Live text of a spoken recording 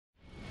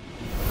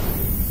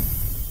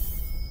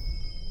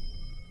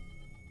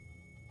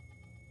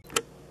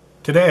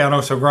Today on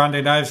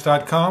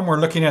OsoGrandeKnives.com we're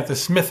looking at the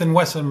Smith &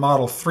 Wesson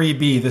Model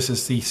 3B. This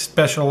is the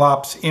Special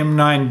Ops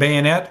M9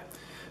 bayonet.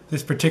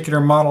 This particular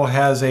model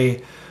has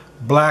a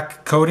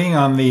black coating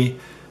on the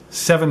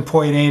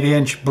 7.8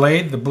 inch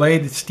blade. The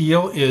blade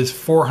steel is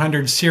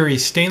 400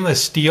 series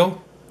stainless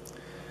steel.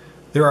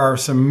 There are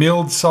some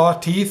milled saw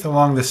teeth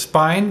along the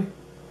spine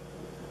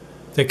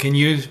that can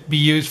be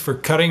used for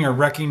cutting or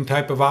wrecking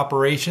type of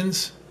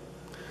operations.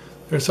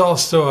 There's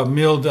also a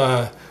milled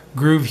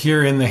groove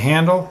here in the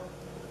handle.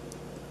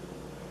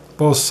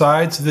 Both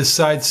sides. This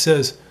side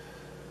says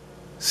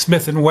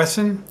Smith &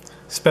 Wesson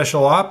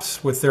Special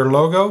Ops with their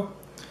logo.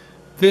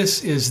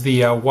 This is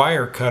the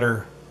wire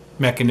cutter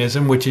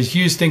mechanism, which is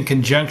used in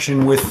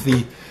conjunction with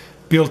the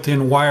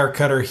built-in wire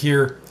cutter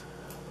here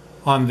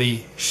on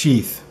the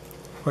sheath.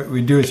 What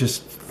we do is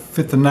just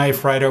fit the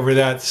knife right over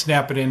that,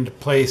 snap it into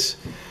place,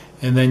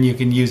 and then you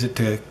can use it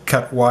to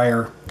cut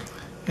wire.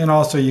 And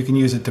also you can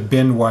use it to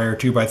bend wire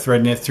too by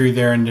threading it through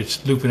there and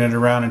just looping it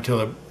around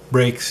until it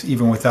breaks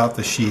even without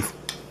the sheath.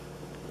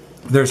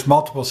 There's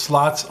multiple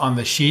slots on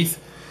the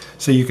sheath,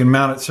 so you can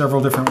mount it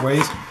several different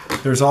ways.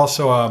 There's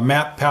also a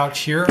map pouch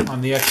here on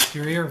the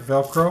exterior,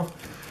 Velcro,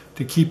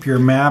 to keep your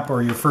map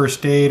or your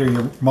first aid or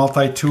your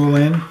multi-tool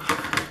in.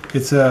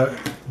 It's a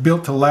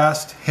built to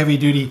last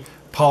heavy-duty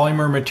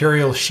polymer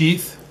material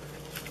sheath.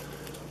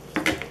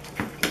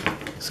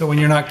 So when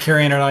you're not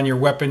carrying it on your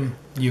weapon,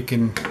 you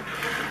can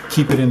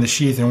keep it in the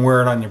sheath and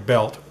wear it on your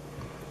belt.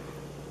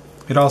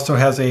 It also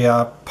has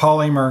a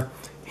polymer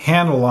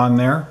handle on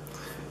there.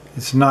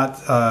 It's not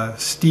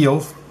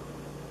steel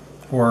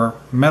or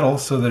metal,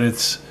 so that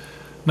it's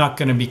not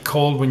going to be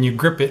cold when you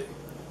grip it.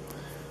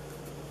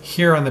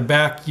 Here on the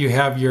back you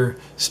have your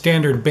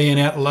standard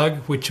bayonet lug,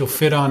 which will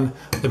fit on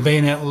the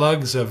bayonet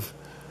lugs of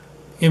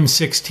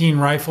M16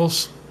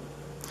 rifles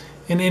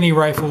and any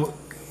rifle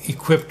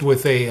equipped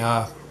with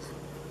a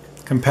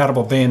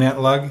compatible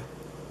bayonet lug.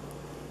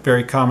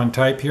 Very common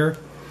type here.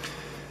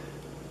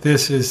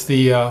 This is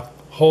the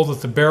hole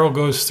that the barrel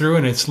goes through,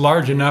 and it's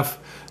large enough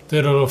that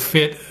it'll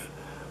fit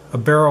a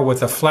barrel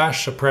with a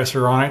flash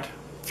suppressor on it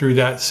through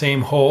that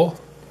same hole.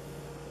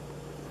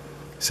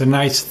 It's a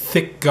nice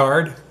thick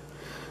guard.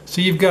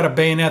 So you've got a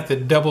bayonet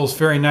that doubles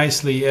very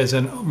nicely as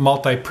a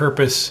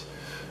multi-purpose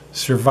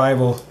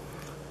survival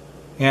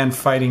and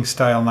fighting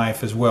style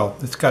knife as well.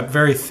 It's got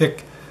very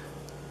thick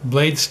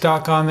blade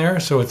stock on there,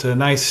 so it's a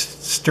nice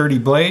sturdy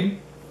blade.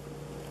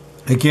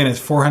 Again, it's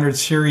 400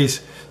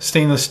 series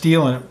stainless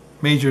steel and it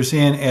measures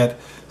in at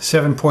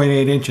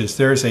 7.8 inches.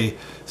 There's a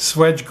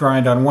swedge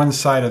grind on one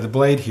side of the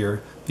blade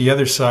here. The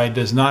other side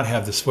does not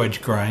have the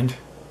swedge grind.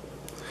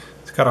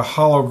 It's got a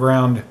hollow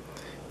ground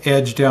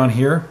edge down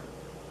here,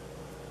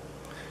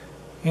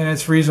 and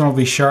it's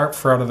reasonably sharp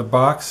for out of the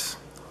box.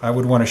 I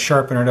would want to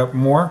sharpen it up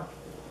more.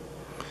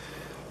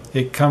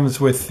 It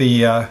comes with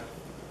the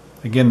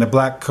again, the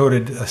black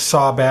coated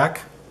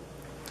sawback.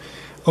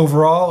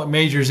 Overall, it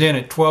measures in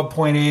at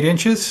 12.8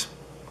 inches.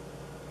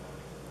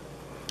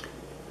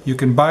 You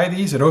can buy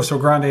these at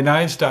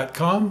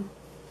OsoGrandeKnives.com.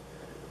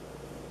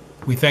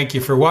 We thank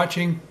you for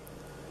watching,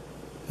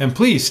 and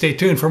please stay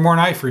tuned for more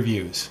knife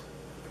reviews.